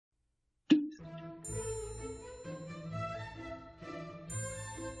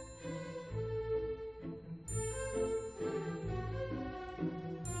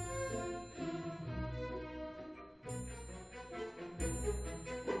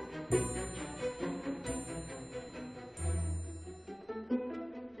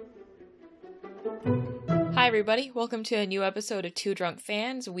Hi everybody, welcome to a new episode of Two Drunk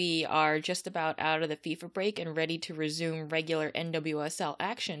Fans. We are just about out of the FIFA break and ready to resume regular NWSL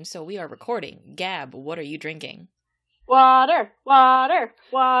action, so we are recording. Gab, what are you drinking? Water.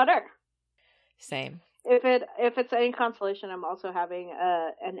 Same. If it's any consolation, I'm also having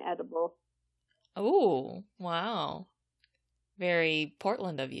an edible. Oh, wow. Very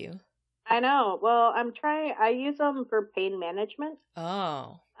Portland of you. I know. Well, I use them for pain management.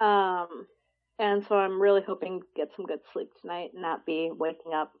 Oh. And so I'm really hoping to get some good sleep tonight and not be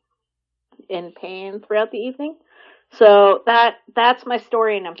waking up in pain throughout the evening. So that's my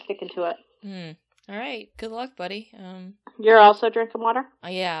story, and I'm sticking to it. All right. Good luck, buddy. You're also drinking water?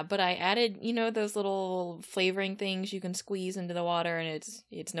 Yeah, but I added, those little flavoring things you can squeeze into the water, and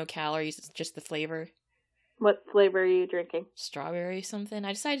it's no calories. It's just the flavor. What flavor are you drinking? Strawberry something.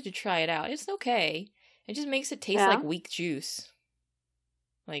 I decided to try it out. It's okay. It just makes it taste like weak juice.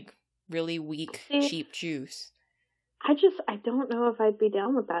 Like really weak, cheap juice. I don't know if I'd be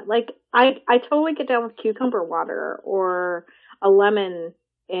down with that. Like, I totally get down with cucumber water or a lemon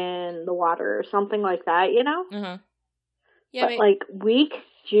in the water or something like that, Uh-huh. Yeah, but like weak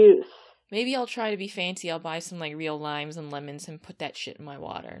juice. Maybe I'll try to be fancy. I'll buy some like real limes and lemons and put that shit in my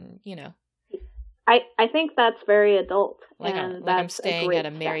water, and I think that's very adult. Like I'm staying at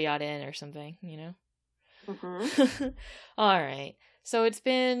a Marriott Inn or something, Mm-hmm. All right. So it's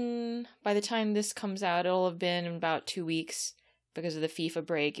been, by the time this comes out, it'll have been about 2 weeks because of the FIFA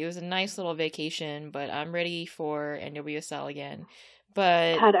break. It was a nice little vacation, but I'm ready for NWSL again.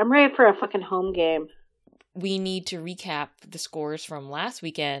 But God, I'm ready for a fucking home game. We need to recap the scores from last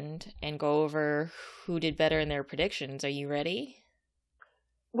weekend and go over who did better in their predictions. Are you ready?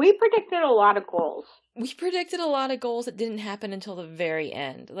 We predicted a lot of goals. We predicted a lot of goals that didn't happen until the very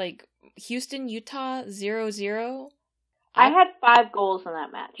end. Like, Houston, Utah, 0-0. I had 5 goals in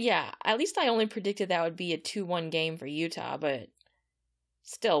that match. Yeah, at least I only predicted that would be a 2-1 game for Utah, but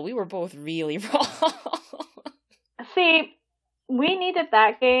still, we were both really wrong. See, we needed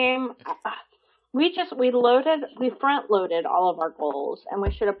that game. We front-loaded all of our goals, and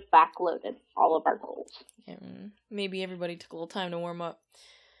we should have back-loaded all of our goals. Yeah, maybe everybody took a little time to warm up.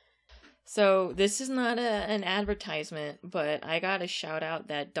 So, this is not an advertisement, but I gotta shout out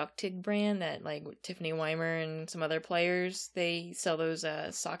that DuckTig brand that, like, Tiffany Weimer and some other players, they sell those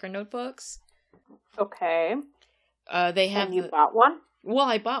soccer notebooks. Okay. They have. And you bought one? Well,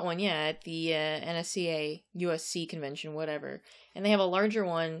 I bought one, yeah, at the NSCA, USC convention, whatever. And they have a larger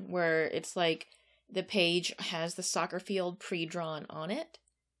one where it's like the page has the soccer field pre-drawn on it.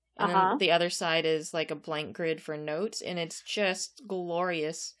 And then the other side is like a blank grid for notes, and it's just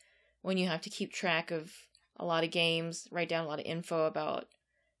glorious when you have to keep track of a lot of games, write down a lot of info about,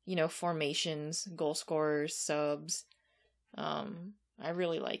 formations, goal scorers, subs. I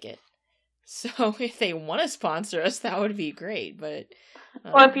really like it. So if they want to sponsor us, that would be great, but...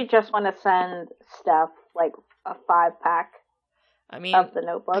 or if you just want to send stuff, like a 5-pack of the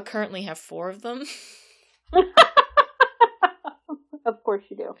notebook. I currently have 4 of them. Of course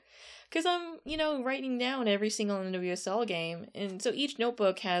you do. Because I'm, writing down every single NWSL game, and so each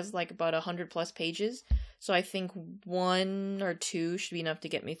notebook has, like, about 100+ pages, so I think 1 or 2 should be enough to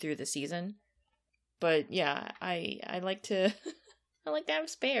get me through the season. But, yeah, I like to... I like to have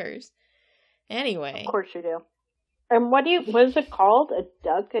spares. Anyway. Of course you do. And what is it called? A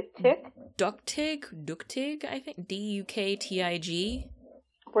DuckTig? DuckTig, I think. DUKTIG.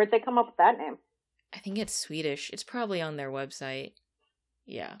 Where'd they come up with that name? I think it's Swedish. It's probably on their website.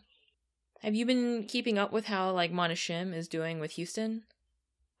 Yeah. Have you been keeping up with how, like, Mona Shim is doing with Houston?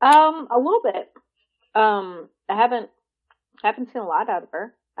 A little bit. I haven't seen a lot out of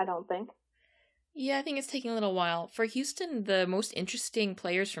her, I don't think. Yeah, I think it's taking a little while. For Houston, the most interesting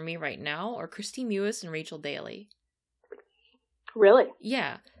players for me right now are Christy Mewis and Rachel Daly. Really?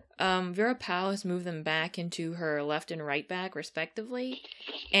 Yeah. Vera Pauw has moved them back into her left and right back, respectively.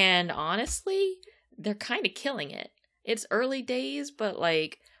 And honestly, they're kind of killing it. It's early days, but,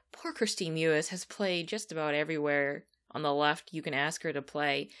 like, poor Christine Mewis has played just about everywhere on the left you can ask her to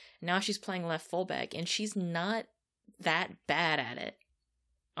play. Now she's playing left fullback, and she's not that bad at it,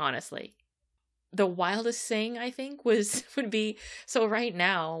 honestly. The wildest thing, I think, would be, so right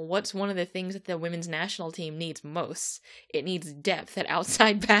now, what's one of the things that the women's national team needs most? It needs depth at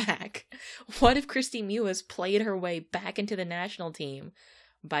outside back. What if Christy Mewis played her way back into the national team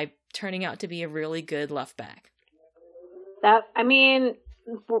by turning out to be a really good left back.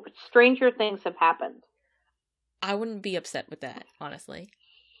 Stranger things have happened. I wouldn't be upset with that, honestly.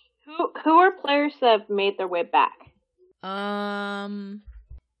 Who are players that have made their way back? That's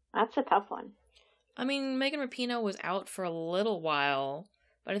a tough one. I mean, Megan Rapinoe was out for a little while,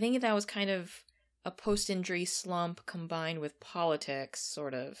 but I think that was kind of a post-injury slump combined with politics,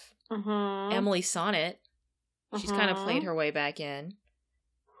 sort of. Mm-hmm. Emily Sonnet, she's kind of played her way back in.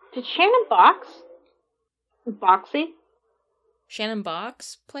 Did Shannon Boxy? Shannon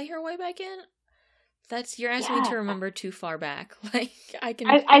Box play her way back in? You're asking me to remember too far back. Like, I can.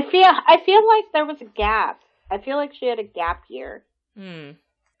 I feel like there was a gap. I feel like she had a gap year.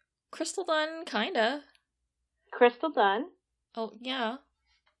 Crystal Dunn, kinda. Crystal Dunn. Oh, yeah.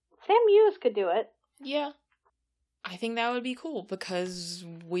 Sam Hughes could do it. Yeah. I think that would be cool because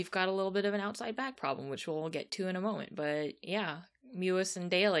we've got a little bit of an outside back problem, which we'll get to in a moment. But yeah, Mewis and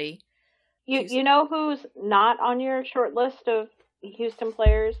Daly. You know who's not on your short list of Houston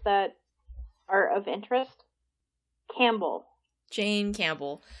players that are of interest? Campbell. Jane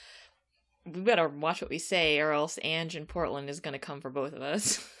Campbell. We better watch what we say, or else Ange in Portland is going to come for both of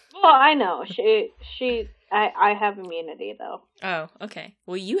us. Well, I know. I have immunity, though. Oh, okay.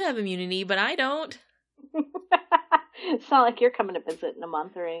 Well, you have immunity, but I don't. It's not like you're coming to visit in a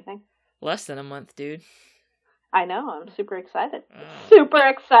month or anything. Less than a month, dude. I know. I'm super excited. Super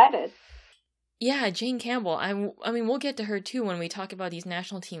excited. Yeah, Jane Campbell. I mean, we'll get to her, too, when we talk about these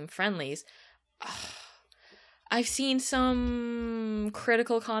national team friendlies. I've seen some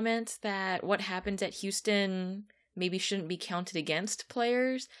critical comments that what happens at Houston maybe shouldn't be counted against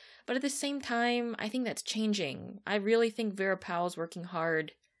players, but at the same time, I think that's changing. I really think Vera Pauw's working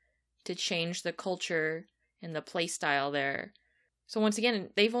hard to change the culture and the play style there. So once again,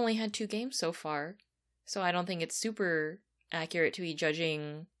 they've only had 2 games so far, so I don't think it's super accurate to be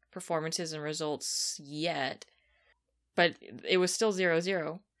judging performances and results yet. But it was still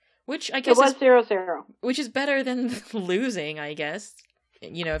 0-0. Which I guess it was 0-0. Which is better than losing, I guess.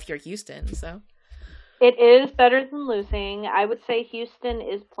 You know, if you're Houston, so. It is better than losing. I would say Houston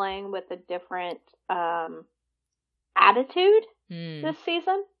is playing with a different attitude this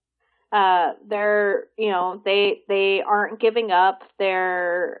season. They aren't giving up.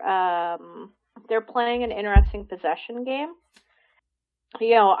 They're playing an interesting possession game.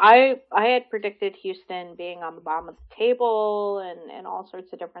 You know, I had predicted Houston being on the bottom of the table and all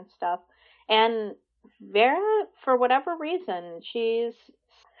sorts of different stuff. And Vera, for whatever reason,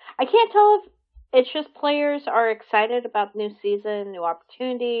 I can't tell if it's just players are excited about new season, new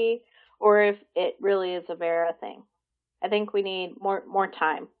opportunity, or if it really is a Vera thing. I think we need more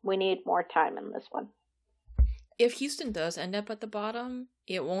time. We need more time in this one. If Houston does end up at the bottom,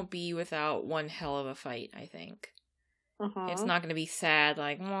 it won't be without one hell of a fight, I think. It's not going to be sad,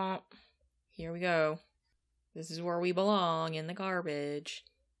 like, well, here we go. This is where we belong, in the garbage.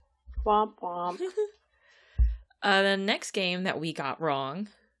 Womp womp. The next game that we got wrong,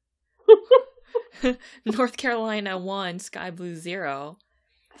 North Carolina 1, Sky Blue 0.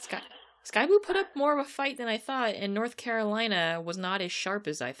 Sky Blue put up more of a fight than I thought, and North Carolina was not as sharp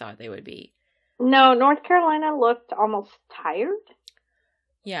as I thought they would be. No, North Carolina looked almost tired.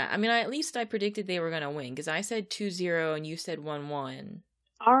 Yeah, I mean, at least I predicted they were going to win, because I said 2-0 and you said 1-1.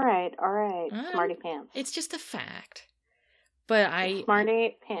 All right. Smarty pants. It's just a fact. But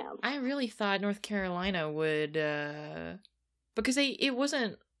Smarty pants. I really thought North Carolina would, because it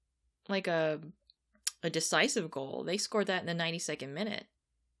wasn't like a decisive goal. They scored that in the 92nd minute.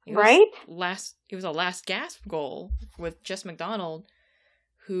 It was a last gasp goal with Jess McDonald,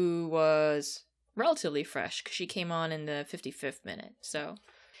 who was relatively fresh because she came on in the 55th minute. So,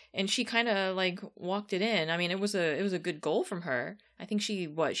 and she kind of like walked it in. I mean, it was a good goal from her. I think she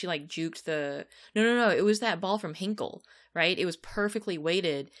like juked the no. It was that ball from Hinkle, right? It was perfectly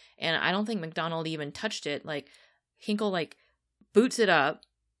weighted, and I don't think McDonald even touched it. Like Hinkle like boots it up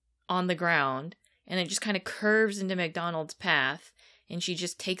on the ground, and it just kind of curves into McDonald's path, and she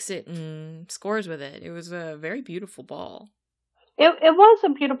just takes it and scores with it. It was a very beautiful ball. It was a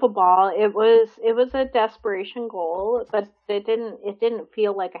beautiful ball. It was a desperation goal, but it didn't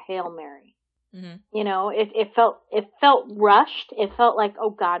feel like a Hail Mary. Mm-hmm. You know, it felt rushed. It felt like,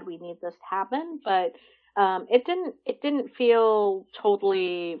 oh God, we need this to happen, but it didn't feel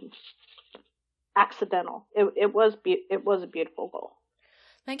totally accidental. It was a beautiful goal.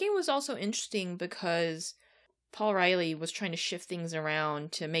 That game was also interesting because Paul Riley was trying to shift things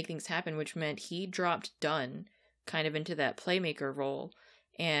around to make things happen, which meant he dropped Dunn kind of into that playmaker role.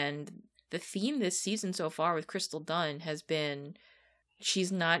 And the theme this season so far with Crystal Dunn has been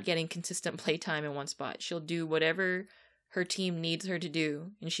she's not getting consistent playtime in one spot. She'll do whatever her team needs her to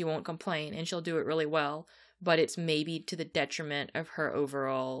do, and she won't complain, and she'll do it really well, but it's maybe to the detriment of her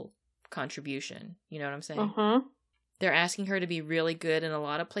overall contribution. You know what I'm saying? Mm-hmm. They're asking her to be really good in a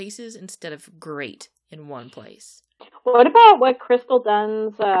lot of places instead of great in one place. What about what Crystal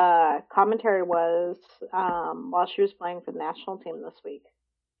Dunn's commentary was while she was playing for the national team this week?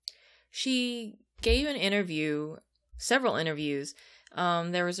 She gave an interview, several interviews.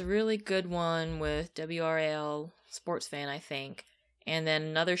 There was a really good one with WRAL Sports Fan, I think, and then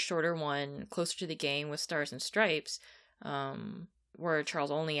another shorter one closer to the game with Stars and Stripes, where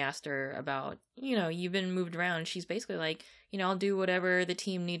Charles only asked her about, you've been moved around. She's basically like, I'll do whatever the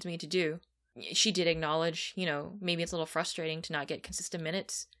team needs me to do. She did acknowledge, maybe it's a little frustrating to not get consistent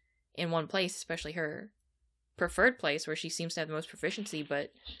minutes in one place, especially her preferred place where she seems to have the most proficiency,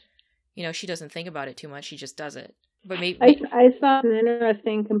 but, she doesn't think about it too much. She just does it. But maybe I saw an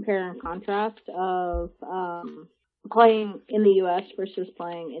interesting compare and contrast of playing in the U.S. versus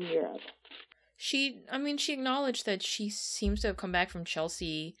playing in Europe. She acknowledged that she seems to have come back from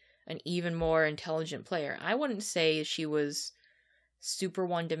Chelsea an even more intelligent player. I wouldn't say she was super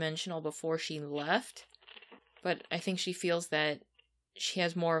one-dimensional before she left, but I think she feels that she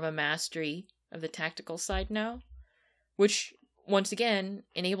has more of a mastery of the tactical side now, which, once again,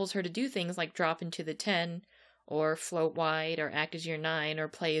 enables her to do things like drop into the 10, or float wide, or act as your 9, or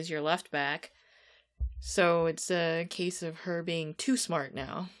play as your left back. So it's a case of her being too smart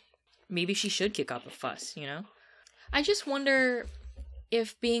now. Maybe she should kick up a fuss, I just wonder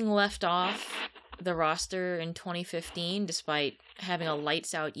if being left off the roster in 2015, despite having a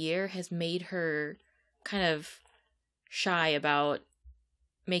lights out year, has made her kind of shy about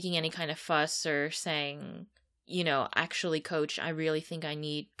making any kind of fuss or saying, actually, coach, I really think I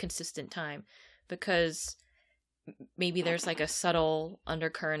need consistent time. Because maybe there's like a subtle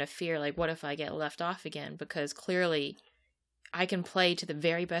undercurrent of fear, like, what if I get left off again? Because clearly I can play to the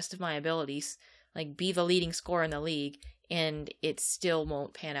very best of my abilities, like be the leading scorer in the league, and it still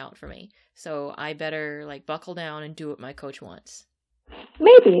won't pan out for me. So I better buckle down and do what my coach wants.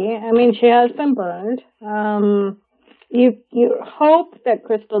 Maybe. I mean, she has been burned. You hope that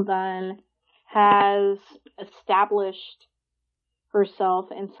Crystal Dunn has established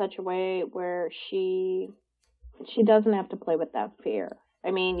herself in such a way where she doesn't have to play with that fear.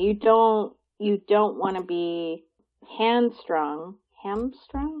 I mean, you don't want to be hamstrung.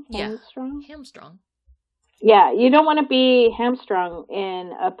 Yeah, hamstrung. Yeah, you don't want to be hamstrung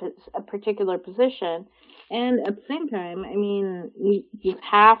in a particular position. And at the same time, I mean, you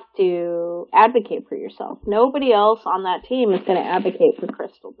have to advocate for yourself. Nobody else on that team is going to advocate for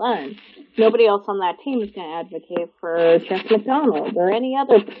Crystal Dunn. Nobody else on that team is going to advocate for Jeff McDonald or any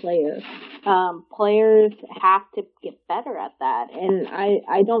other player. Players have to get better at that. And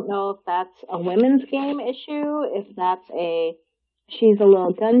I don't know if that's a women's game issue, if that's she's a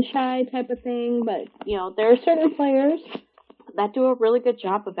little gun shy type of thing, but there are certain players that do a really good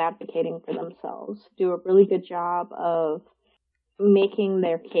job of advocating for themselves, do a really good job of making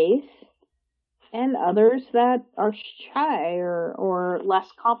their case, and others that are shy or less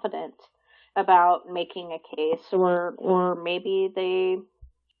confident about making a case, or maybe they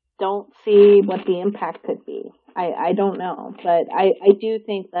don't see what the impact could be. I don't know, but I do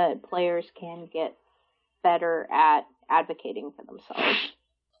think that players can get better at advocating for themselves.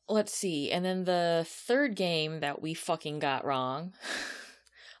 Let's see. And then the third game that we fucking got wrong,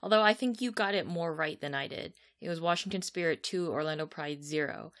 although I think you got it more right than I did. It was Washington Spirit 2, Orlando Pride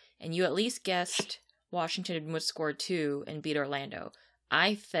 0. And you at least guessed Washington would score 2 and beat Orlando.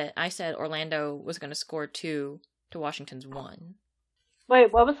 I said Orlando was going to score 2 to Washington's 1.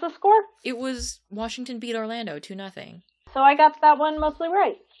 Wait, what was the score? It was Washington beat Orlando 2-0. So I got that one mostly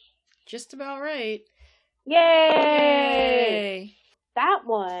right. Just about right. Yay! That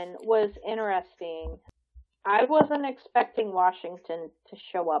one was interesting. I wasn't expecting Washington to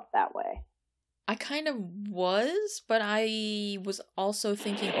show up that way. I kind of was, but I was also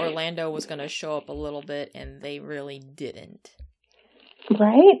thinking Orlando was going to show up a little bit, and they really didn't.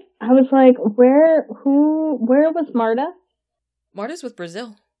 Right? I was like, where was Marta? Marta's with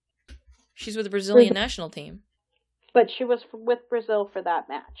Brazil. She's with the Brazilian national team. But she was with Brazil for that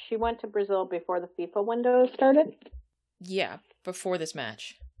match. She went to Brazil before the FIFA window started? Yeah, before this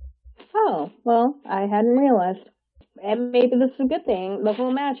match. Oh, well, I hadn't realized. And maybe this is a good thing. The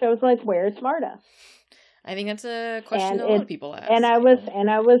whole match, I was like, where's Marta? I think that's a question that a lot of people ask. And I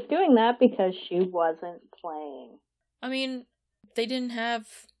was doing that because she wasn't playing. I mean, they didn't have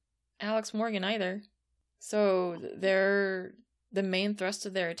Alex Morgan either. So the main thrust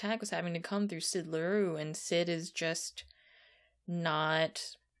of their attack was having to come through Sid LaRue, and Sid is just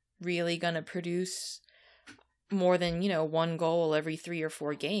not really going to produce. more than, one goal every 3 or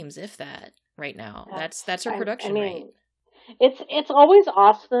 4 games, if that, right now. That's her production rate. It's always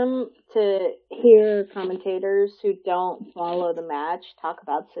awesome to hear commentators who don't follow the match talk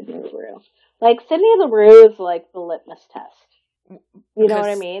about Sydney Leroux. Like, Sydney Leroux is like the litmus test. You know what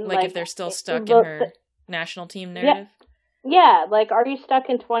I mean? Like if they're still stuck in her national team narrative? Yeah, like, are you stuck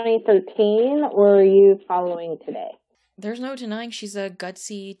in 2013 or are you following today? There's no denying she's a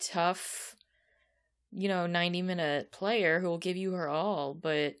gutsy, tough, 90-minute player who will give you her all,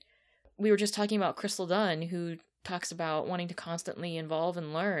 but we were just talking about Crystal Dunn, who talks about wanting to constantly evolve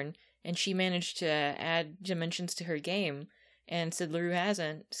and learn, and she managed to add dimensions to her game, and Sid LaRue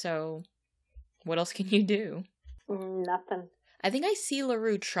hasn't, so what else can you do? Nothing. I think I see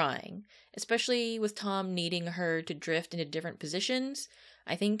LaRue trying, especially with Tom needing her to drift into different positions.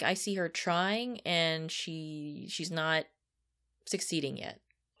 I think I see her trying, and she's not succeeding yet.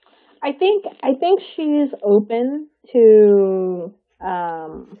 I think she's open to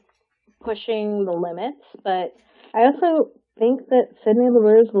pushing the limits, but I also think that Sydney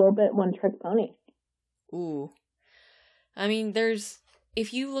Leroux is a little bit one-trick pony. Ooh. I mean,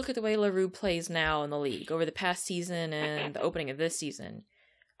 if you look at the way LaRue plays now in the league, over the past season and the opening of this season,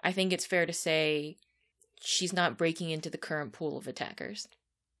 I think it's fair to say she's not breaking into the current pool of attackers.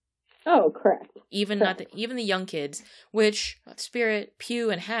 Oh, correct. Even the young kids, which Spirit,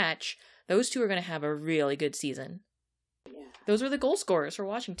 Pugh, and Hatch, those two are going to have a really good season. Yeah. Those were the goal scorers for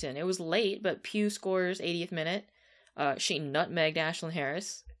Washington. It was late, but Pugh scores 80th minute. She nutmegged Ashlyn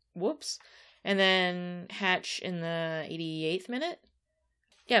Harris. Whoops. And then Hatch in the 88th minute.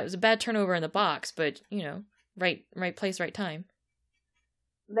 Yeah, it was a bad turnover in the box, but, right place, right time.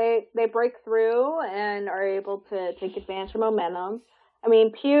 They break through and are able to take advantage of momentum. I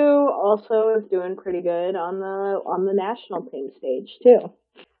mean, Pugh also is doing pretty good on the national team stage, too.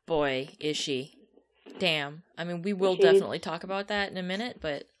 Boy, is she. Damn. I mean, we will definitely talk about that in a minute,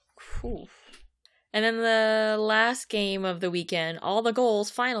 but... Whew. And then the last game of the weekend, all the goals,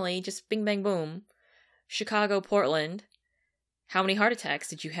 finally, just bing, bang, boom. Chicago-Portland. How many heart attacks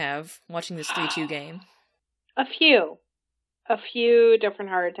did you have watching this 3-2 game? A few different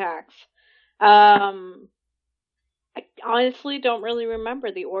heart attacks. I honestly don't really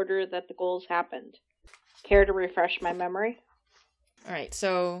remember the order that the goals happened. Care to refresh my memory? All right,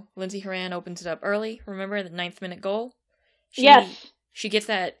 so Lindsay Horan opens it up early. Remember the 9th minute goal? Yes. She gets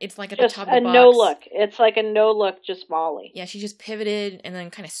that. It's like at just the top of the box. A no look. It's like a no look, just volley. Yeah, she just pivoted and then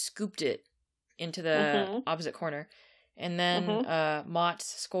kind of scooped it into the opposite corner. And then Mott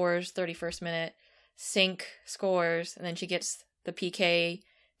scores 31st minute. Sink scores, and then she gets the PK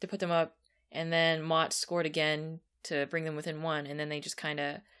to put them up. And then Mott scored again to bring them within 1. And then they just kind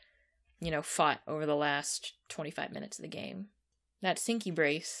of, fought over the last 25 minutes of the game. That Sinky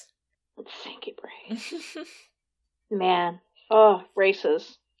brace. Sinky brace. Man. Oh,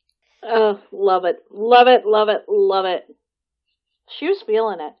 races. Oh, love it. Love it, love it, love it. She was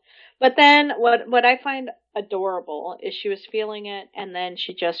feeling it. But then what I find adorable is she was feeling it and then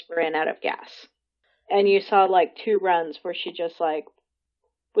she just ran out of gas. And you saw like 2 runs where she just like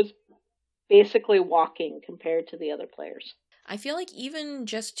was basically walking compared to the other players. I feel like even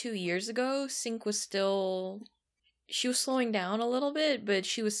just 2 years ago, Sink was still... She was slowing down a little bit, but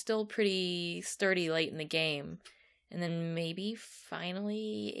she was still pretty sturdy late in the game. And then maybe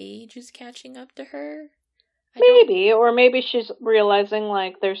finally age is catching up to her? Or maybe she's realizing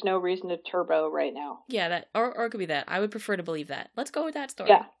like there's no reason to turbo right now. Yeah, that or it could be that. I would prefer to believe that. Let's go with that story.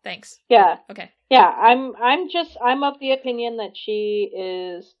 Yeah. Thanks. Yeah. Okay. Yeah, I'm of the opinion that she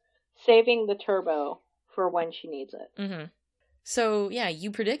is saving the turbo for when she needs it. Mm-hmm. So, yeah, you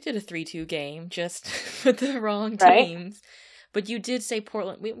predicted a 3-2 game, just with the wrong teams. Right? But you did say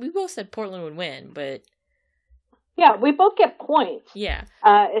Portland... We both said Portland would win, but... Yeah, we both get points. Yeah.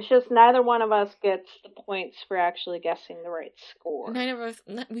 It's just neither one of us gets the points for actually guessing the right score. Neither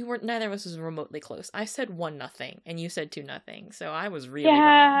of us was remotely close. I said 1-0, and you said 2-0, so I was really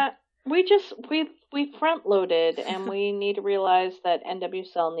wrong. We front loaded, and we need to realize that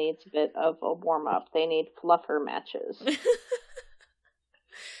NWSL needs a bit of a warm up. They need fluffer matches.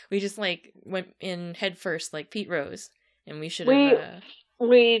 We just went in head first like Pete Rose, and we should have.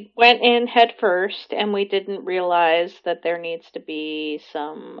 We went in head first, and we didn't realize that there needs to be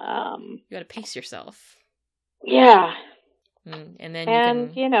some. You got to pace yourself. Yeah. And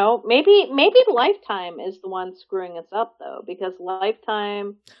then maybe Lifetime is the one screwing us up though, because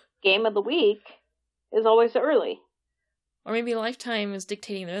Lifetime Game of the Week is always early. Or maybe Lifetime is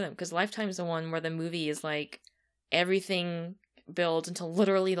dictating the rhythm, because Lifetime is the one where the movie is everything builds until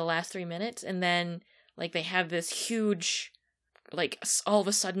literally the last 3 minutes, and then they have this huge all of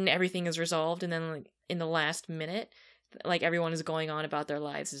a sudden everything is resolved, and then in the last minute, like everyone is going on about their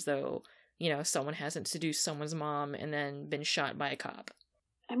lives as though, someone hasn't seduced someone's mom and then been shot by a cop.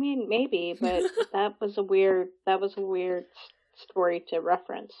 I mean, maybe, but that was a weird story to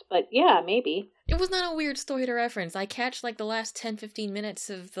reference. But yeah, maybe. It was not a weird story to reference. I catch like the last 10-15 minutes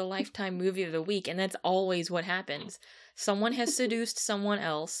of the Lifetime movie of the week, and that's always what happens. Someone has seduced someone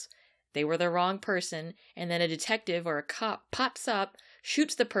else, they were the wrong person, and then a detective or a cop pops up,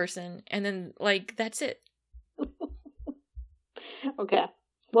 shoots the person, and then, like, that's it. Okay.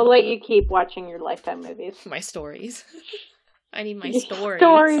 We'll let you keep watching your Lifetime movies. My stories. I need my Your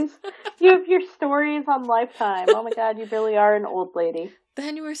stories. You have your stories on Lifetime. Oh my god, you really are an old lady. The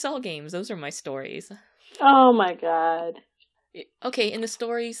Henry Purcell games, those are my stories. Oh my god. Okay, in the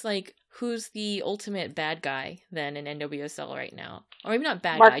stories, like, who's the ultimate bad guy then in NWSL right now? Or maybe not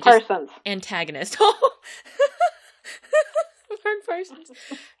bad Mark guy, Parsons. just antagonist. Mark Parsons.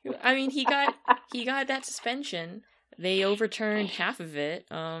 I mean, he got that suspension. They overturned half of it.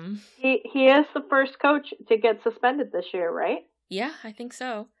 He is the first coach to get suspended this year, right? Yeah, I think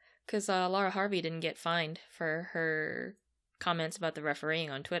so. Because Laura Harvey didn't get fined for her comments about the refereeing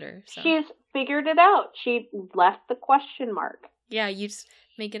on Twitter. So. She's figured it out. She left the question mark. Yeah, you just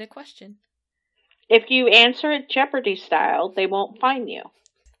make it a question. If you answer it Jeopardy style, they won't fine you.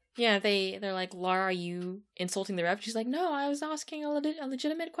 Yeah, they're like, Laura, are you insulting the ref? She's like, no, I was asking a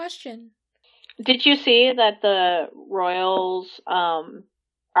legitimate question. Did you see that the Royals are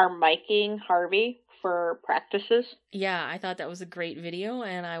miking Harvey for practices? Yeah, I thought that was a great video,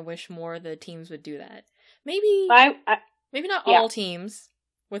 and I wish more of the teams would do that. Maybe maybe not all teams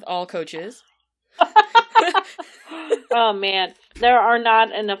with all coaches. Oh man, there are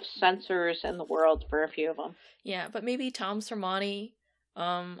not enough censors in the world for a few of them. Yeah, but maybe Tom Sermani.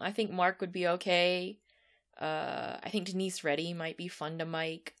 I think Mark would be okay. I think Denise Reddy might be fun to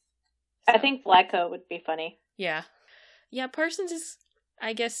mic. So. I think Blacko would be funny. Yeah. Yeah, Parsons is,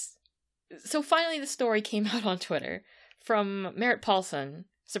 I guess... So finally the story came out on Twitter from Merritt Paulson.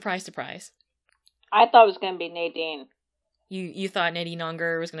 Surprise, surprise. I thought it was going to be Nadine. You thought Nadine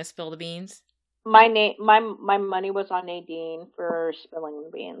Unger was going to spill the beans? My money was on Nadine for spilling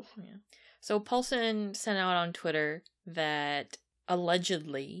the beans. Yeah. So Paulson sent out on Twitter that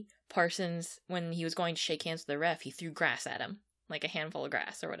allegedly Parsons, when he was going to shake hands with the ref, he threw grass at him. Like a handful of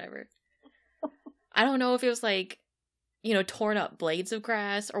grass or whatever. I don't know if it was like, torn up blades of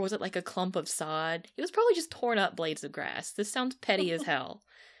grass, or was it like a clump of sod? It was probably just torn up blades of grass. This sounds petty as hell.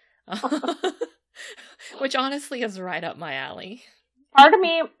 Which honestly is right up my alley. Part of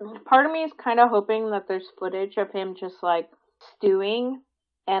me is kind of hoping that there's footage of him just like stewing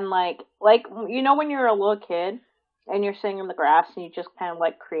and like when you're a little kid and you're sitting in the grass and you just kind of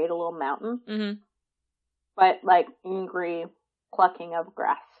like create a little mountain. Mm-hmm. But like angry plucking of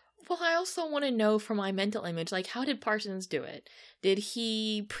grass. Well, I also want to know from my mental image, like, how did Parsons do it? Did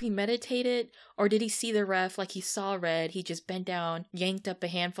he premeditate it? Or did he see the ref, like he saw red, he just bent down, yanked up a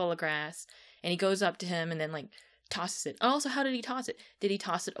handful of grass, and he goes up to him and then, like, tosses it? Also, how did he toss it? Did he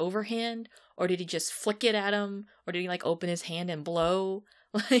toss it overhand? Or did he just flick it at him? Or did he, like, open his hand and blow?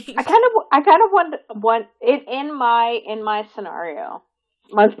 Like, I kind of want it in my scenario.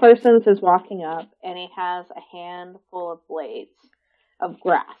 Mark Parsons is walking up and he has a handful of blades of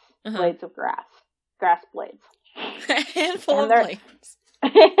grass. Uh-huh. Blades of grass. Grass blades. A handful of blades.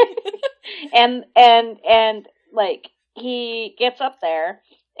 and like he gets up there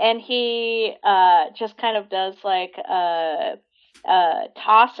and he just kind of does like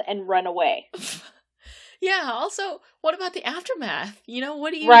toss and run away. Yeah, also, what about the aftermath?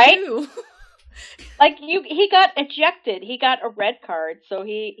 What do you do? Like he got ejected. He got a red card, so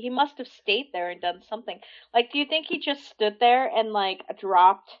he must have stayed there and done something. Like, do you think he just stood there and like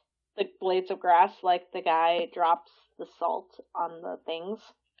dropped the blades of grass like the guy drops the salt on the things?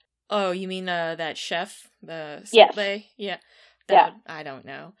 Oh, you mean that chef, the salt bay? Yeah. I don't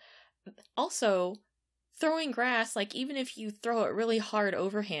know. Also, throwing grass, like, even if you throw it really hard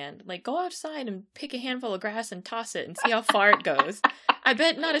overhand, like, go outside and pick a handful of grass and toss it and see how far it goes. I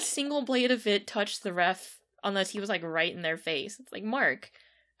bet not a single blade of it touched the ref unless he was, like, right in their face. It's like, Mark,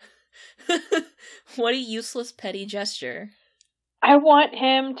 what a useless petty gesture. I want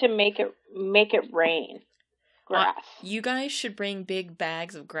him to make it rain. Grass. You guys should bring big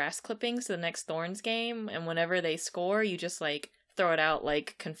bags of grass clippings to the next Thorns game, and whenever they score, you just, like, throw it out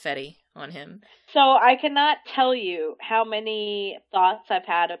like confetti on him. So I cannot tell you how many thoughts I've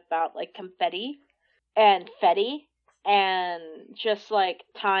had about, like, confetti and fetty and just, like,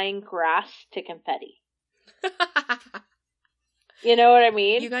 tying grass to confetti. You know what I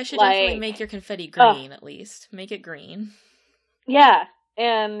mean? You guys should definitely make your confetti green, at least. Make it green. Yeah,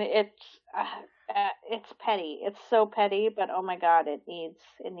 and it's... It's petty. It's so petty, but oh my god, it needs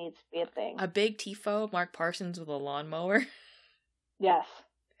to be a thing. A big tifo, Mark Parsons with a lawnmower. Yes.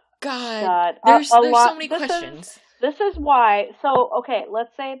 God. There's so many questions. This is why. So, okay,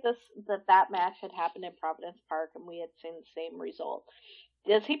 let's say that match had happened in Providence Park and we had seen the same result.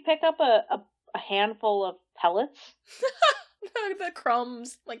 Does he pick up a handful of pellets? The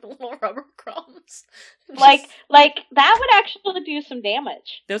crumbs, like the little rubber crumbs. Like that would actually do some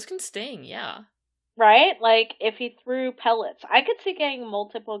damage. Those can sting, yeah. Right? Like, if he threw pellets. I could see getting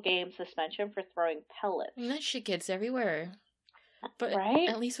multiple game suspension for throwing pellets. And that shit gets everywhere. But right?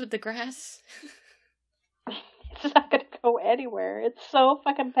 At least with the grass. It's not gonna go anywhere. It's so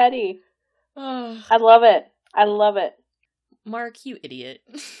fucking petty. Oh. I love it. I love it. Mark, you idiot.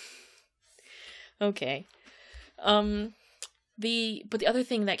 Okay. But the other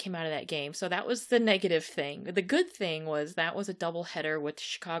thing that came out of that game, so that was the negative thing. The good thing was that was a doubleheader with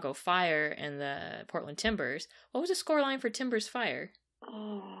Chicago Fire and the Portland Timbers. What was the scoreline for Timbers Fire?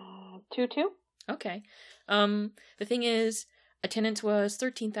 2-2. Okay. The thing is, attendance was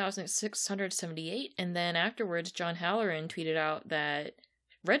 13,678, and then afterwards, John Halloran tweeted out that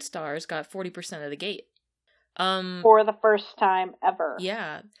Red Stars got 40% of the gate. For the first time ever.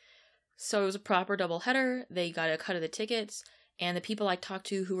 Yeah. So it was a proper doubleheader. They got a cut of the tickets. And the people I talked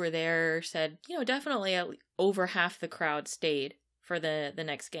to who were there said, definitely over half the crowd stayed for the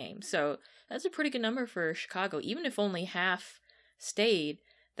next game. So that's a pretty good number for Chicago. Even if only half stayed,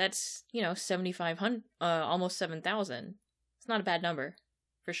 that's, 7,500, almost 7,000. It's not a bad number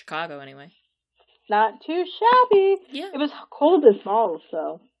for Chicago anyway. Not too shabby. Yeah. It was cold as balls,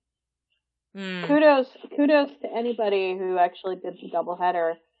 so. Kudos to anybody who actually did the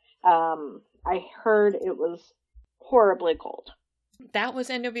doubleheader. I heard it was horribly cold. That was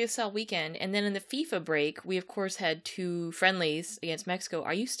NWSL weekend, and then in the FIFA break, we of course had 2 friendlies against Mexico.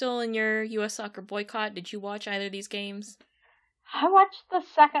 Are you still in your U.S. soccer boycott? Did you watch either of these games? I watched the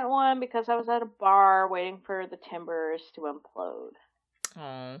second one because I was at a bar waiting for the Timbers to implode.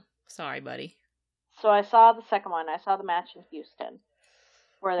 Oh, sorry, buddy. So I saw the second one. I saw the match in Houston,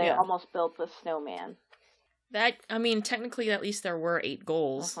 where they almost built the snowman. Technically, at least there were 8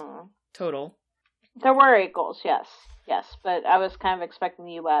 goals total. There were 8 goals, yes, but I was kind of expecting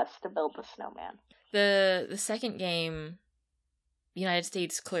the U.S. to build the snowman. The second game, the United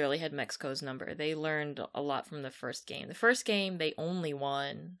States clearly had Mexico's number. They learned a lot from the first game. The first game, they only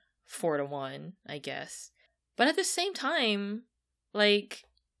won 4-1, I guess. But at the same time, 3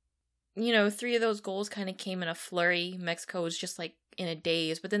 of those goals kind of came in a flurry. Mexico was just, in a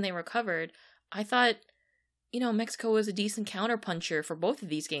daze, but then they recovered. I thought, Mexico was a decent counterpuncher for both of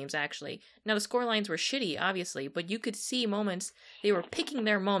these games, actually. Now, the scorelines were shitty, obviously, but you could see moments, they were picking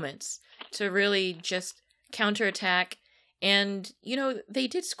their moments to really just counterattack. And, they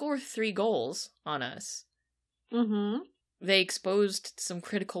did score 3 goals on us. Mm-hmm. They exposed some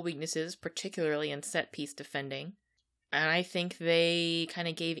critical weaknesses, particularly in set-piece defending. And I think they kind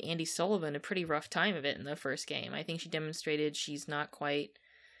of gave Andy Sullivan a pretty rough time of it in the first game. I think she demonstrated she's not quite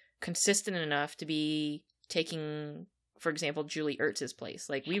consistent enough to be taking, for example, Julie Ertz's place.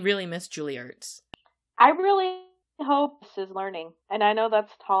 We really miss Julie Ertz. I really hope this is learning. And I know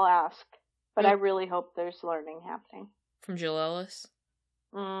that's a tall ask, but I really hope there's learning happening. From Jill Ellis?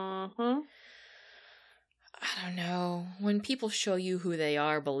 Mm-hmm. I don't know. When people show you who they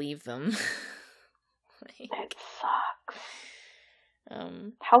are, believe them. It sucks.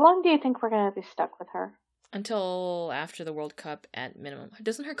 How long do you think we're going to be stuck with her? Until after the World Cup at minimum.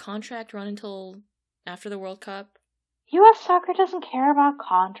 Doesn't her contract run until after the World Cup? U.S. soccer doesn't care about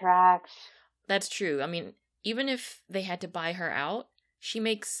contracts. That's true. Even if they had to buy her out, she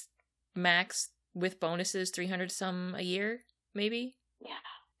makes max with bonuses 300 some a year, maybe? Yeah.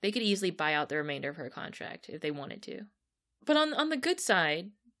 They could easily buy out the remainder of her contract if they wanted to. But on the good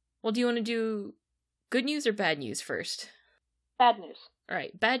side, do you want to do good news or bad news first? Bad news. All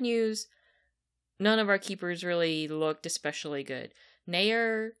right, bad news. None of our keepers really looked especially good.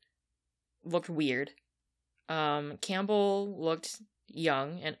 Nair looked weird. Campbell looked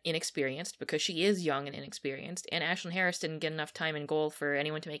young and inexperienced because she is young and inexperienced. And Ashlyn Harris didn't get enough time in goal for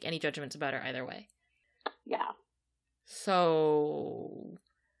anyone to make any judgments about her either way. Yeah. So,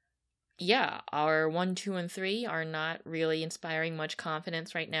 yeah, our 1, 2, and 3 are not really inspiring much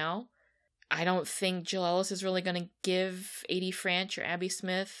confidence right now. I don't think Jill Ellis is really going to give Adie Franch or Abby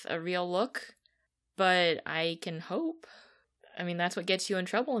Smith a real look, but I can hope. That's what gets you in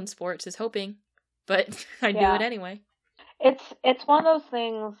trouble in sports, is hoping. But I do it anyway. It's one of those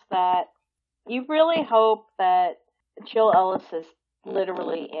things that you really hope that Jill Ellis is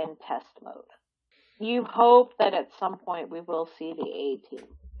literally in test mode. You hope that at some point we will see the A team.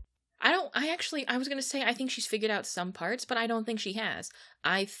 I was going to say I think she's figured out some parts, but I don't think she has.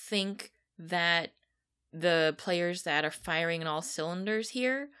 I think that the players that are firing in all cylinders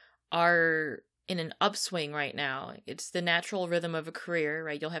here are in an upswing right now. It's the natural rhythm of a career,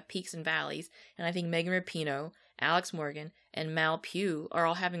 right? You'll have peaks and valleys, and I think Megan Rapinoe, Alex Morgan, and Mal Pugh are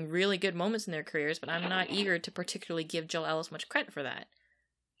all having really good moments in their careers, but I'm not eager to particularly give Jill Ellis much credit for that.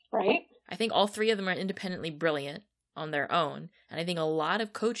 Right. I think all three of them are independently brilliant on their own, and I think a lot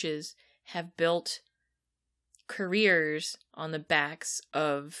of coaches have built careers on the backs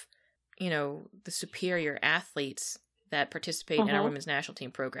of, the superior athletes that participate in our women's national team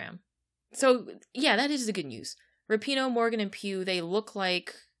program. So, yeah, that is the good news. Rapinoe, Morgan, and Pugh, they look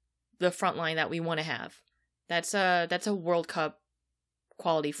like the front line that we want to have. That's a World Cup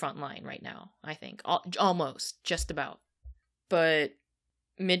quality front line right now, I think. Almost, just about. But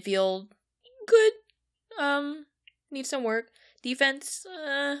midfield, good. Needs some work. Defense,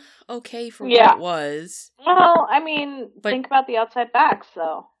 okay for what it was. Well, I mean, think about the outside backs,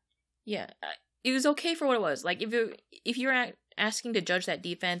 though. Yeah, it was okay for what it was. Like, if you're asking to judge that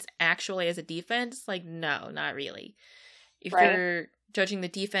defense actually as a defense, like, no, not really. If you're judging the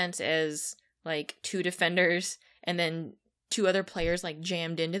defense as, like, 2 defenders and then 2 other players, like,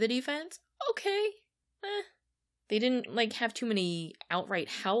 jammed into the defense, okay. They didn't, like, have too many outright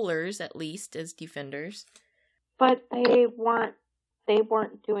howlers, at least, as defenders. But they weren't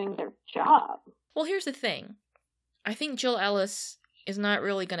doing their job. Well, here's the thing. I think Jill Ellis is not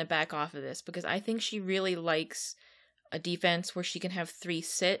really going to back off of this, because I think she really likes a defense where she can have 3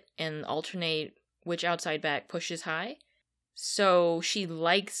 sit and alternate which outside back pushes high. So she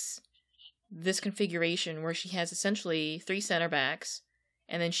likes this configuration where she has essentially 3 center backs,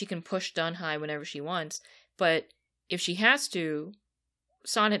 and then she can push Dunn high whenever she wants. But if she has to,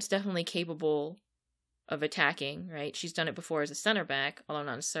 Sonnet's definitely capable of attacking, right? She's done it before as a center back, although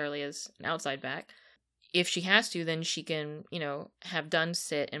not necessarily as an outside back. If she has to, then she can, have Dunn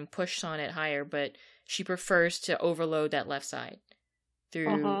sit and push Sonnet higher, but she prefers to overload that left side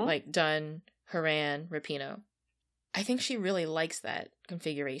through, like, Dunn, Horan, Rapinoe. I think she really likes that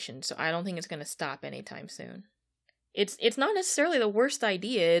configuration, so I don't think it's going to stop anytime soon. It's not necessarily the worst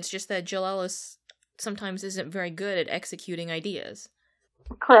idea, it's just that Jill Ellis sometimes isn't very good at executing ideas.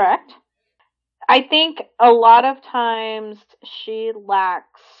 Correct. I think a lot of times she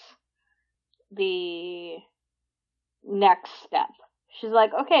lacks the next step. She's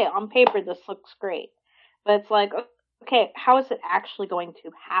like, okay, on paper this looks great. But it's like, okay, how is it actually going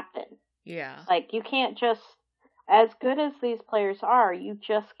to happen? Yeah. Like, you can't just, as good as these players are, you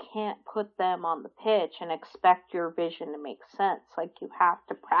just can't put them on the pitch and expect your vision to make sense. Like, you have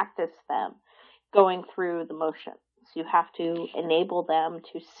to practice them going through the motions. You have to enable them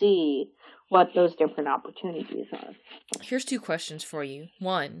to see what those different opportunities are. Here's 2 questions for you.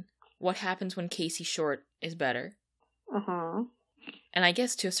 1, what happens when Casey Short is better? And I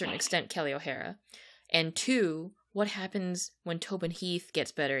guess to a certain extent Kelly O'Hara. And 2, what happens when Tobin Heath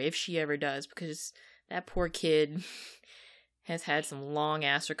gets better, if she ever does? Because that poor kid has had some long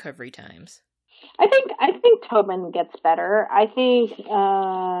ass recovery times. I think Tobin gets better. I think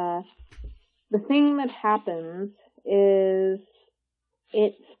the thing that happens is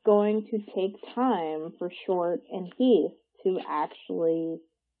it's going to take time for Short and Heath to actually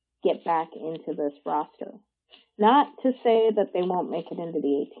get back into this roster. Not to say that they won't make it into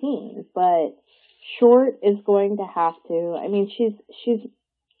the 18s, but Short is going to have to, I mean, she's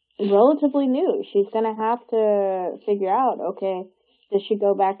relatively new. She's going to have to figure out, okay, does she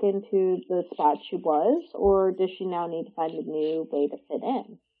go back into the spot she was, or does she now need to find a new way to fit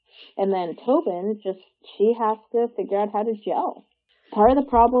in? And then Tobin, she has to figure out how to gel. Part of the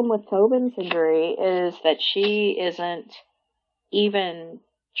problem with Tobin's injury is that she isn't even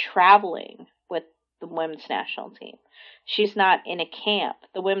traveling with the women's national team. She's not in a camp.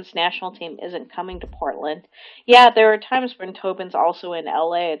 The women's national team isn't coming to Portland. Yeah, there are times when Tobin's also in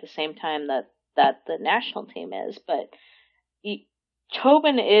LA at the same time that the national team is, but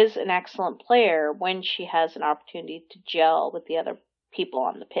Tobin is an excellent player when she has an opportunity to gel with the other people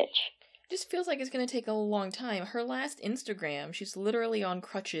on the pitch. It just feels like it's going to take a long time. Her last Instagram, she's literally on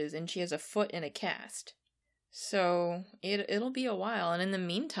crutches and she has a foot in a cast. So it'll be a while, and in the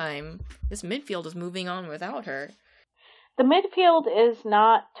meantime, this midfield is moving on without her. The midfield is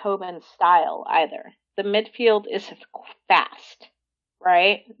not Tobin's style either. The midfield isn't fast,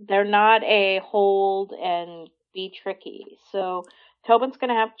 right? They're not a hold and be tricky. So Tobin's going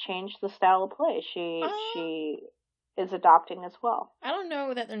to have to change the style of play she is adopting as well. I don't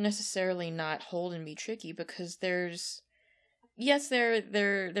know that they're necessarily not hold and be tricky, because they're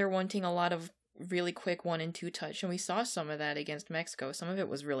wanting a lot of really quick 1-2 touch, and we saw some of that against Mexico. Some of it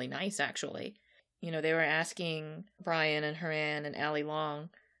was really nice, actually. They were asking Brian and Haran and Allie Long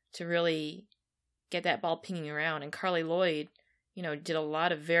to really get that ball pinging around, and Carly Lloyd, did a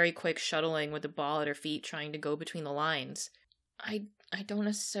lot of very quick shuttling with the ball at her feet, trying to go between the lines. I don't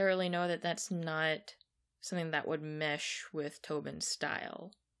necessarily know that that's not something that would mesh with Tobin's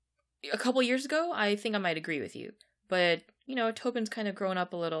style. A couple years ago, I think I might agree with you. But, Tobin's kind of grown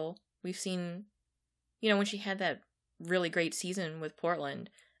up a little. We've seen, when she had that really great season with Portland,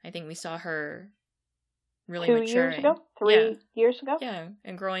 I think we saw her really maturing. 2 years ago? 3 years ago? Yeah,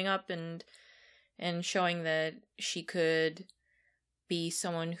 and growing up and showing that she could be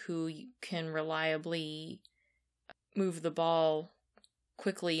someone who can reliably move the ball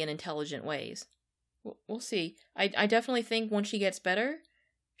quickly in intelligent ways. We'll see. I definitely think once she gets better,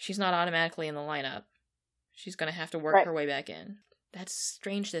 she's not automatically in the lineup. She's going to have to work her way back in. That's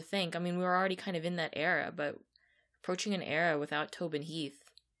strange to think. I mean, we were already kind of in that era, but approaching an era without Tobin Heath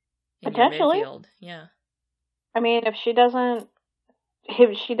in your midfield. Yeah. I mean, if she doesn't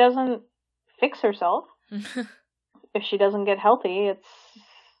fix herself, if she doesn't get healthy, it's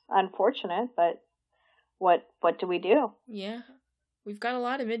unfortunate, but what do we do? Yeah. We've got a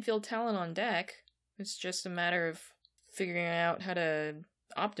lot of midfield talent on deck. It's just a matter of figuring out how to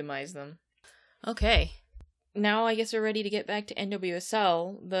optimize them. Okay. Now I guess we're ready to get back to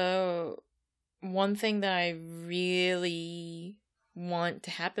NWSL. The one thing that I really want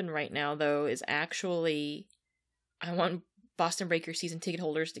to happen right now, though, is actually I want Boston Breakers season ticket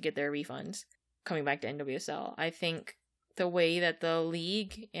holders to get their refunds coming back to NWSL. I think the way that the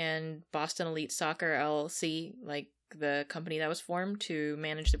league and Boston Elite Soccer LLC, like the company that was formed to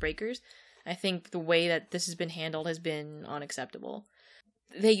manage the Breakers, I think the way that this has been handled has been unacceptable.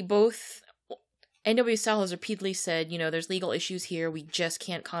 NWSL has repeatedly said, there's legal issues here, we just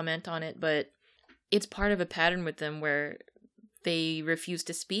can't comment on it, but it's part of a pattern with them where they refuse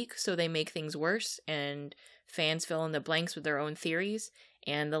to speak, so they make things worse, and fans fill in the blanks with their own theories,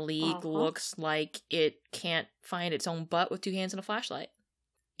 and the league looks like it can't find its own butt with two hands and a flashlight.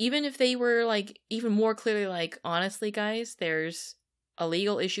 Even if they were, even more clearly honestly, guys, there's a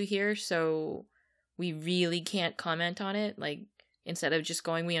legal issue here, so we really can't comment on it, instead of just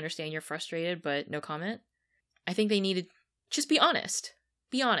going, we understand you're frustrated, but no comment. I think they need to just be honest.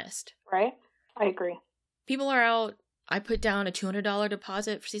 Be honest. Right? I agree. People are out. I put down a $200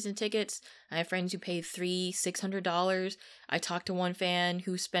 deposit for season tickets. I have friends who paid $600. I talked to one fan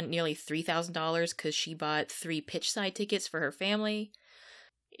who spent nearly $3,000 because she bought 3 pitch side tickets for her family.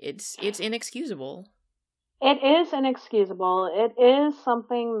 It's inexcusable. It is inexcusable. It is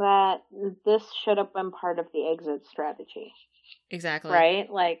something that this should have been part of the exit strategy. Exactly. Right?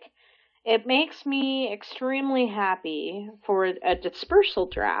 It makes me extremely happy for a dispersal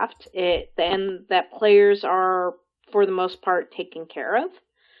draft, and that players are, for the most part, taken care of.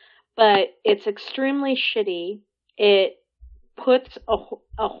 But it's extremely shitty. It puts a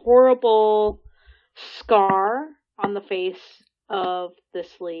horrible scar on the face of this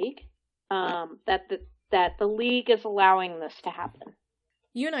league, that the league is allowing this to happen.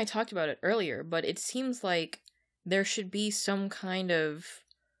 You and I talked about it earlier, but it seems like there should be some kind of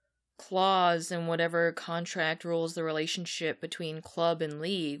clause in whatever contract rules the relationship between club and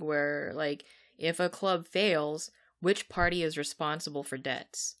league where, if a club fails, which party is responsible for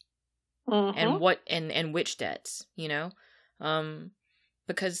debts? And what and which debts,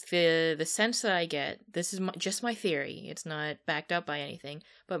 because the sense that I get, this is just my theory, it's not backed up by anything,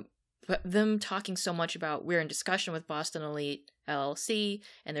 but them talking so much about we're in discussion with Boston Elite LLC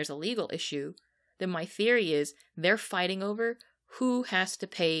and there's a legal issue, then my theory is they're fighting over who has to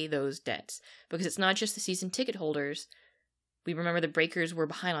pay those debts. Because it's not just the season ticket holders. We remember the Breakers were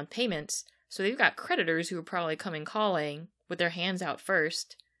behind on payments, so they've got creditors who are probably coming calling with their hands out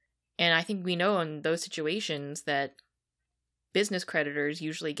first. And I think we know in those situations that business creditors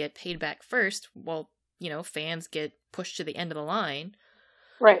usually get paid back first, while, fans get pushed to the end of the line.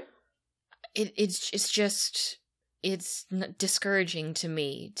 Right. It's discouraging to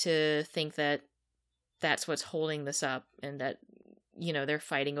me to think that that's what's holding this up, and that, they're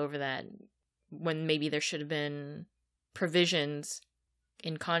fighting over that when maybe there should have been provisions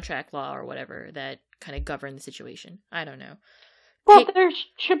in contract law or whatever that kind of govern the situation. I don't know. Well, there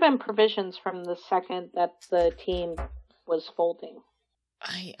should have been provisions from the second that the team was folding.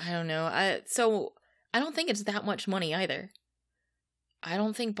 I don't know. So I don't think it's that much money either. I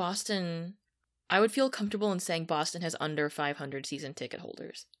don't think Boston... I would feel comfortable in saying Boston has under 500 season ticket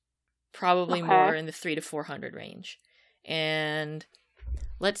holders. Probably more in the 300 to 400 range. And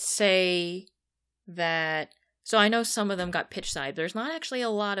let's say that... So I know some of them got pitch side. There's not actually a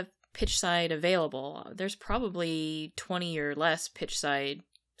lot of pitch side available. There's probably 20 or less pitch side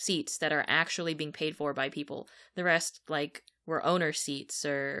seats that are actually being paid for by people. The rest, like, were owner seats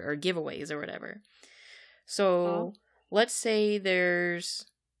or giveaways or whatever. So let's say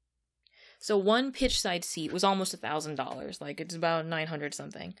so one pitch side seat was almost $1,000. Like, it's about 900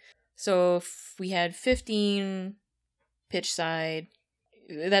 something. So if we had 15 pitch side,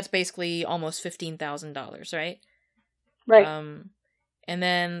 that's basically almost $15,000, right? Right. And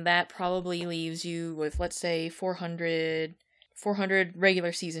then that probably leaves you with, let's say, 400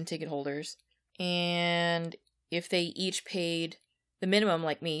 regular season ticket holders. And if they each paid the minimum,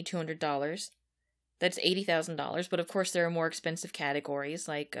 like me, $200, that's $80,000. But of course, there are more expensive categories,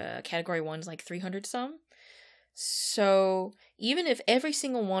 like category 1's like 300 some. So even if every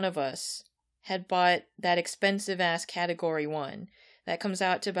single one of us had bought that expensive ass category 1, that comes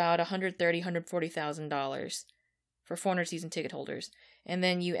out to about $130,000, $140,000 for 400 season ticket holders. And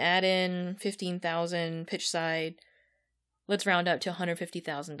then you add in 15,000 pitch side, let's round up to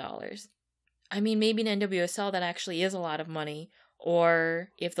 $150,000. I mean, maybe in NWSL that actually is a lot of money,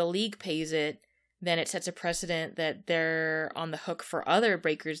 or if the league pays it, then it sets a precedent that they're on the hook for other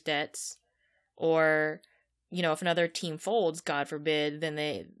breakers' debts, or, you know, if another team folds, God forbid, then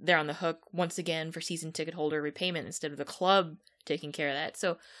they're on the hook once again for season ticket holder repayment instead of the club taking care of that.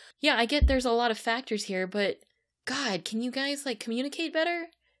 So, yeah, I get there's a lot of factors here, but God, can you guys, like, communicate better?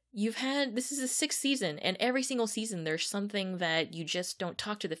 This is the 6th season, and every single season there's something that you just don't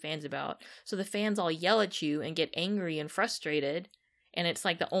talk to the fans about. So the fans all yell at you and get angry and frustrated, and it's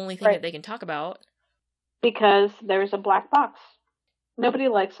like the only thing that they can talk about. Because there's a black box. Nobody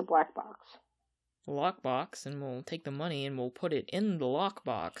likes a black box. Lockbox, and we'll take the money and we'll put it in the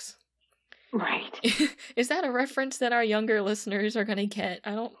lockbox. Right. Is that a reference that our younger listeners are gonna get?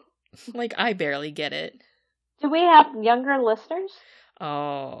 I barely get it. Do we have younger listeners?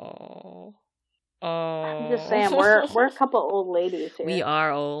 Oh. I'm just saying, we're a couple old ladies here. We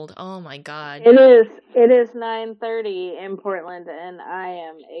are old. Oh my God. It is 9:30 in Portland, and I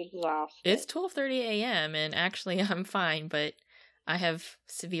am exhausted. It's 12:30 a.m. and actually I'm fine, but I have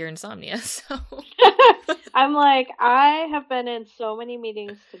severe insomnia, so I'm like, I have been in so many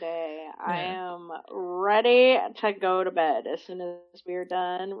meetings today. Yeah. I am ready to go to bed as soon as we're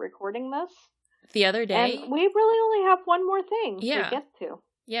done recording this. The other day, and we really only have one more thing to get to.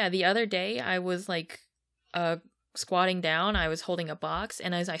 Yeah, the other day I was like squatting down, I was holding a box,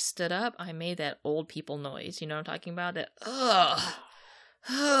 and as I stood up, I made that old people noise. You know what I'm talking about? That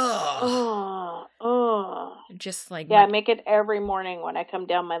just like... Yeah, I make it every morning when I come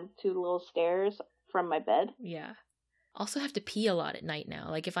down my 2 little stairs from my bed. Yeah. Also have to pee a lot at night now.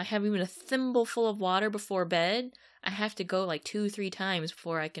 Like, if I have even a thimble full of water before bed, I have to go like 2-3 times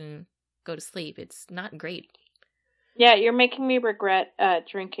before I can go to sleep. It's not great. Yeah, you're making me regret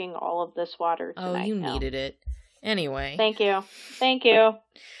drinking all of this water tonight. Oh, you needed it. Anyway. Thank you.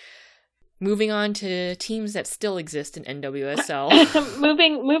 Moving on to teams that still exist in NWSL.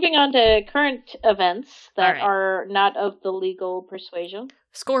 moving on to current events that are not of the legal persuasion.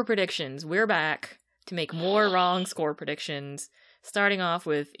 Score predictions. We're back to make more wrong score predictions. Starting off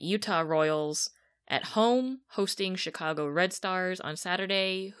with Utah Royals at home hosting Chicago Red Stars on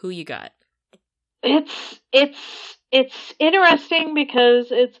Saturday. Who you got? It's interesting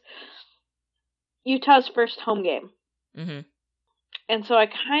because it's Utah's first home game. Mm-hmm. And so I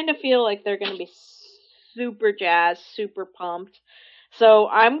kind of feel like they're going to be super jazzed, super pumped. So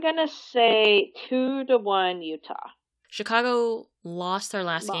I'm going to say 2-1 Utah. Chicago lost their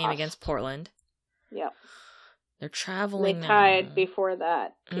last game against Portland. Yep. They're traveling They tied before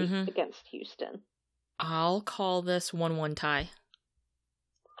that against Houston. I'll call this 1-1 tie.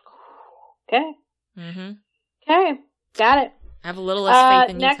 Okay. Mm-hmm. Okay. Got it. I have a little less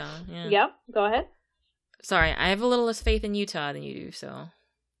faith in next, Utah. Yeah. Yep. Go ahead. Sorry, I have a little less faith in Utah than you do, so.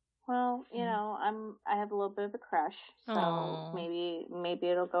 Well, you know, I have a little bit of a crush, so Aww. maybe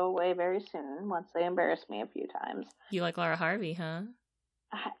it'll go away very soon once they embarrass me a few times. You like Laura Harvey, huh?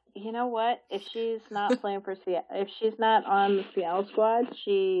 You know what? If she's not playing for Seattle, if she's not on the Seattle squad,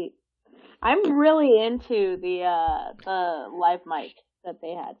 I'm really into the live mic that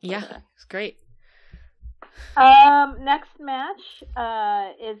they had. Yeah, her. It's great. Next match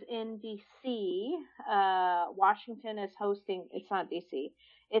is in DC. Washington is hosting. It's not DC.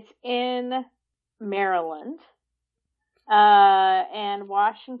 It's in Maryland. And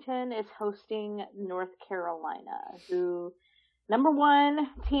Washington is hosting North Carolina, who #1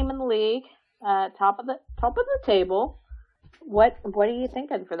 team in the league, top of the table. What are you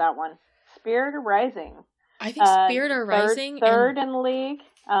thinking for that one? Spirit are rising. I think Spirit are rising. Third in the league,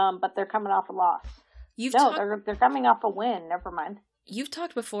 but they're coming off a loss. They're coming off a win. Never mind. you've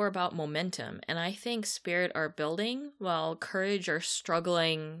talked before about momentum, and I think Spirit are building while Courage are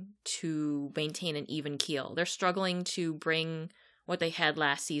struggling to maintain an even keel. They're struggling to bring what they had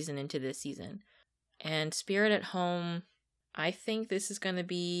last season into this season. And Spirit at home, I think this is going to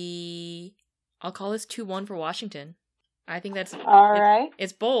be... I'll call this 2-1 for Washington. I think that's... All right.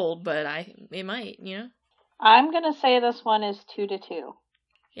 It's bold, but it might, I'm going to say this one is 2-2.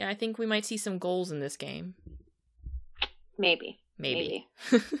 Yeah, I think we might see some goals in this game. Maybe. Maybe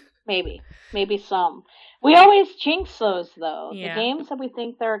some. We always jinx those, though. Yeah. The games that we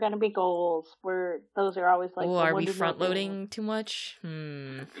think there are going to be goals, those are always like... Oh, are we front-loading too much?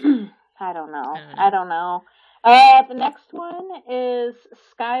 I don't know. The next one is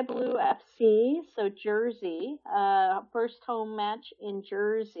Sky Blue FC, so Jersey. First home match in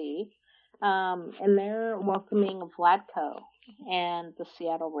Jersey. And they're welcoming Vladko and the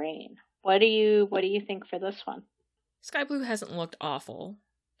Seattle Reign. What do you think for this one? Sky Blue hasn't looked awful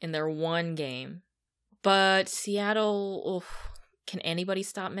in their one game. But Seattle, can anybody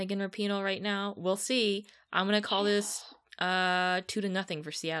stop Megan Rapinoe right now? We'll see. I'm going to call this 2-0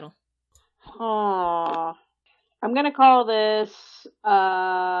 for Seattle. Oh, I'm going to call this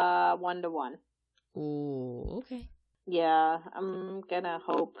 1-1. Ooh, okay. Yeah, I'm going to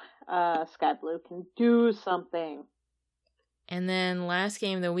hope Sky Blue can do something. And then last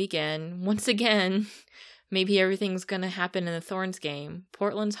game of the weekend, once again, maybe everything's going to happen in the Thorns game.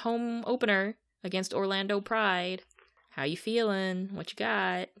 Portland's home opener against Orlando Pride. How you feeling? What you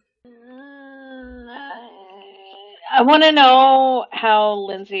got? I want to know how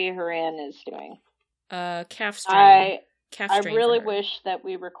Lindsay Horan is doing. Calf strain. I really wish that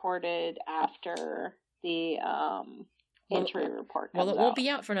we recorded after the injury report comes Well, it won't be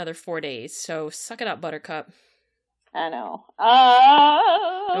out for another 4 days, so suck it up, Buttercup. I know.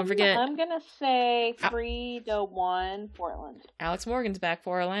 Don't forget. I'm going to say 3-1 Portland. Alex Morgan's back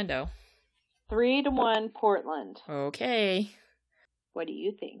for Orlando. 3-1 Portland. Okay. What do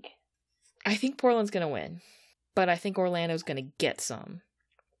you think? I think Portland's going to win, but I think Orlando's going to get some.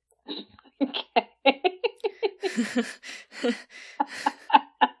 Okay.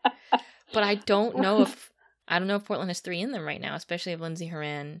 But I don't know if Portland has 3 in them right now, especially if Lindsay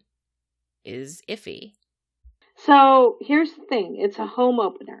Horan is iffy. So here's the thing: it's a home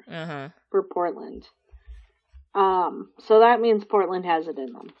opener for Portland. So that means Portland has it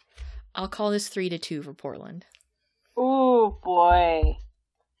in them. I'll call this 3-2 for Portland. Ooh boy,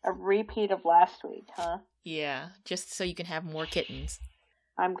 a repeat of last week, huh? Yeah, just so you can have more kittens.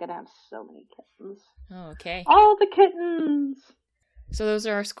 I'm gonna have so many kittens. Oh, okay. All the kittens! So those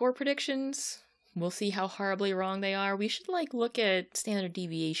are our score predictions. We'll see how horribly wrong they are. We should, look at standard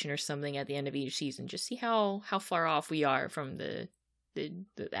deviation or something at the end of each season. Just see how far off we are from the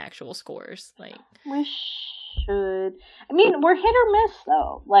actual scores. We should. I mean, we're hit or miss,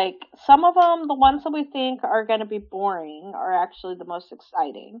 though. Some of them, the ones that we think are going to be boring, are actually the most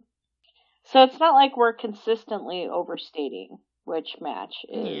exciting. So it's not like we're consistently overstating which match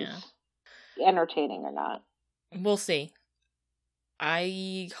is entertaining or not. We'll see.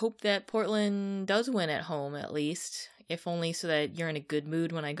 I hope that Portland does win at home, at least. If only so that you're in a good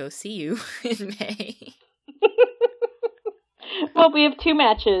mood when I go see you in May. Well, we have 2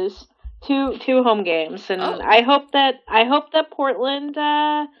 matches, two home games, and I hope that Portland,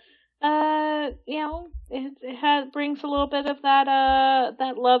 it brings a little bit of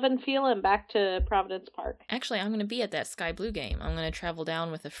that love and feeling back to Providence Park. Actually, I'm going to be at that Sky Blue game. I'm going to travel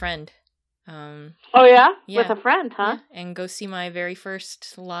down with a friend. Oh yeah? With a friend, huh? Yeah, and go see my very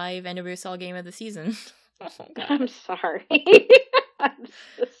first live NWSL game of the season. Oh, I'm sorry. I'm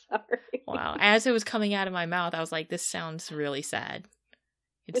so sorry. Wow. As it was coming out of my mouth, I was like, this sounds really sad.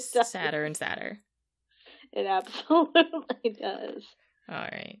 It's sadder and sadder. It absolutely does. All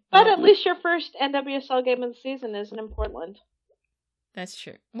right. But at least your first NWSL game of the season isn't in Portland. That's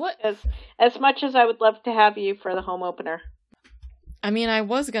true. What? As much as I would love to have you for the home opener. I mean, I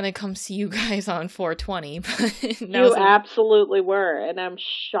was going to come see you guys on 420, but... You absolutely were, and I'm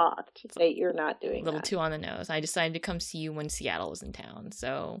shocked that you're not doing that. A little too on the nose. I decided to come see you when Seattle was in town,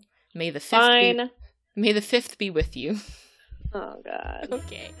 so may the 5th be with you. Oh, God.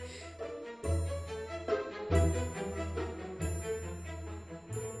 Okay.